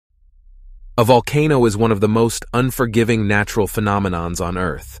A volcano is one of the most unforgiving natural phenomenons on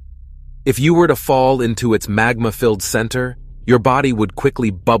Earth. If you were to fall into its magma-filled center, your body would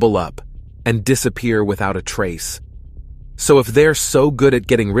quickly bubble up and disappear without a trace. So if they're so good at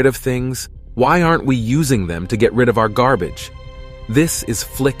getting rid of things, why aren't we using them to get rid of our garbage? This is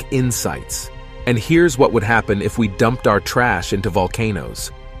Flick Insights, and here's what would happen if we dumped our trash into volcanoes.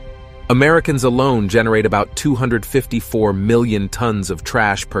 Americans alone generate about 254 million tons of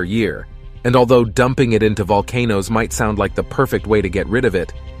trash per year, and although dumping it into volcanoes might sound like the perfect way to get rid of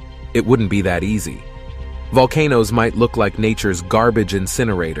it, it wouldn't be that easy. Volcanoes might look like nature's garbage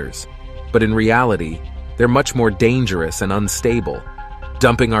incinerators, but in reality, they're much more dangerous and unstable.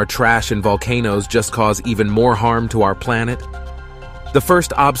 Dumping our trash in volcanoes just cause even more harm to our planet. The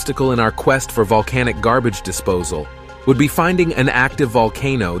first obstacle in our quest for volcanic garbage disposal would be finding an active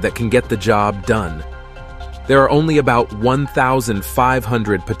volcano that can get the job done. There are only about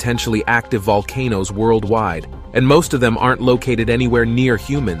 1,500 potentially active volcanoes worldwide, and most of them aren't located anywhere near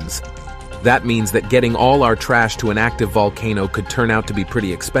humans. That means that getting all our trash to an active volcano could turn out to be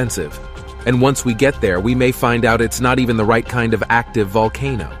pretty expensive. And once we get there, we may find out it's not even the right kind of active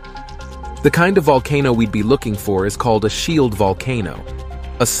volcano. The kind of volcano we'd be looking for is called a shield volcano,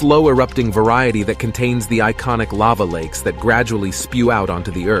 a slow erupting variety that contains the iconic lava lakes that gradually spew out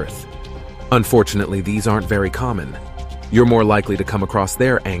onto the Earth. Unfortunately, these aren't very common. You're more likely to come across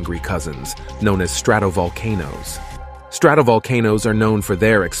their angry cousins, known as stratovolcanoes. Stratovolcanoes are known for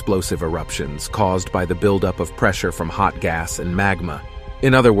their explosive eruptions caused by the buildup of pressure from hot gas and magma.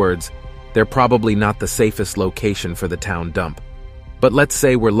 In other words, they're probably not the safest location for the town dump. But let's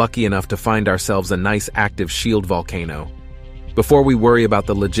say we're lucky enough to find ourselves a nice active shield volcano. Before we worry about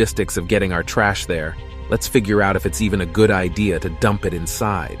the logistics of getting our trash there, let's figure out if it's even a good idea to dump it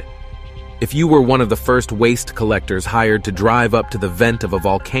inside. If you were one of the first waste collectors hired to drive up to the vent of a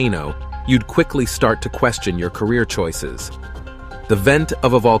volcano, you'd quickly start to question your career choices. The vent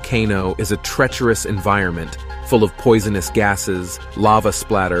of a volcano is a treacherous environment full of poisonous gases, lava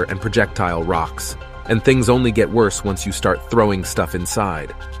splatter, and projectile rocks, and things only get worse once you start throwing stuff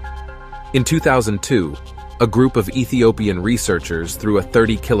inside. In 2002, a group of Ethiopian researchers threw a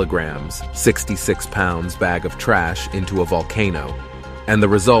 30 kilograms, 66 pounds bag of trash into a volcano, and the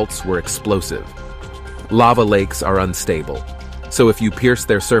results were explosive. Lava lakes are unstable, so if you pierce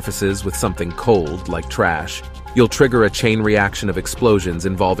their surfaces with something cold, like trash, you'll trigger a chain reaction of explosions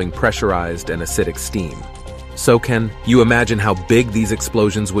involving pressurized and acidic steam. So can you imagine how big these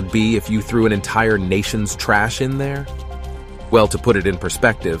explosions would be if you threw an entire nation's trash in there? Well, to put it in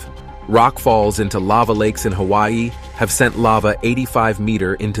perspective, rock falls into lava lakes in Hawaii have sent lava 85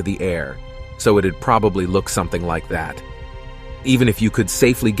 meters into the air, so it'd probably look something like that. Even if you could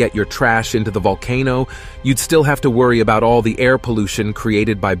safely get your trash into the volcano, you'd still have to worry about all the air pollution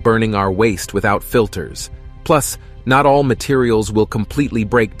created by burning our waste without filters. Plus, not all materials will completely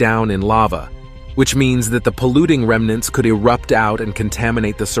break down in lava, which means that the polluting remnants could erupt out and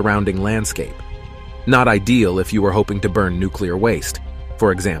contaminate the surrounding landscape. Not ideal if you were hoping to burn nuclear waste,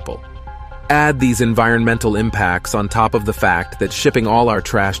 for example. Add these environmental impacts on top of the fact that shipping all our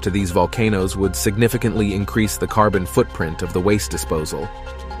trash to these volcanoes would significantly increase the carbon footprint of the waste disposal,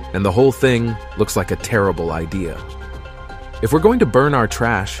 and the whole thing looks like a terrible idea. If we're going to burn our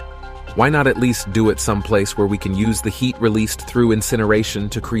trash, why not at least do it someplace where we can use the heat released through incineration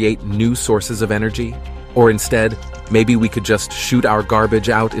to create new sources of energy? Or instead, maybe we could just shoot our garbage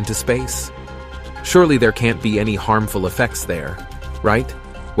out into space? Surely there can't be any harmful effects there, right?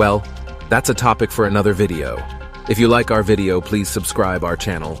 Well, that's a topic for another video. If you like our video, please subscribe our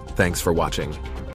channel. Thanks for watching.